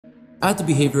At the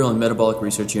Behavioral and Metabolic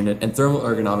Research Unit and Thermal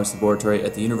Ergonomics Laboratory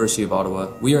at the University of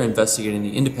Ottawa, we are investigating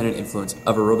the independent influence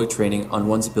of aerobic training on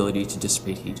one's ability to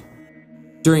dissipate heat.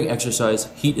 During exercise,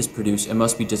 heat is produced and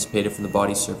must be dissipated from the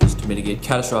body's surface to mitigate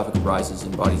catastrophic rises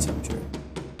in body temperature.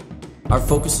 Our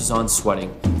focus is on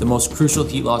sweating, the most crucial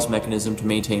heat loss mechanism to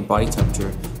maintain body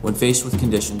temperature when faced with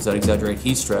conditions that exaggerate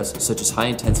heat stress, such as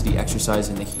high-intensity exercise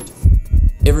in the heat.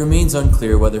 It remains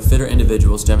unclear whether fitter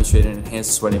individuals demonstrate an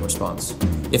enhanced sweating response.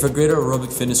 If a greater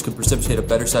aerobic fitness could precipitate a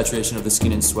better saturation of the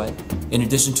skin in sweat, in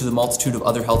addition to the multitude of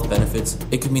other health benefits,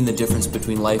 it could mean the difference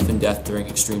between life and death during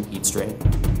extreme heat strain.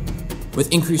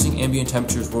 With increasing ambient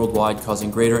temperatures worldwide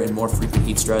causing greater and more frequent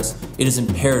heat stress, it is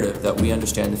imperative that we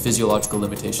understand the physiological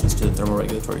limitations to the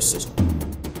thermoregulatory system.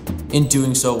 In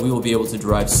doing so, we will be able to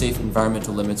derive safe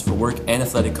environmental limits for work and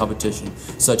athletic competition,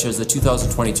 such as the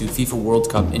 2022 FIFA World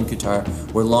Cup in Qatar,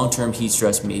 where long-term heat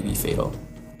stress may be fatal.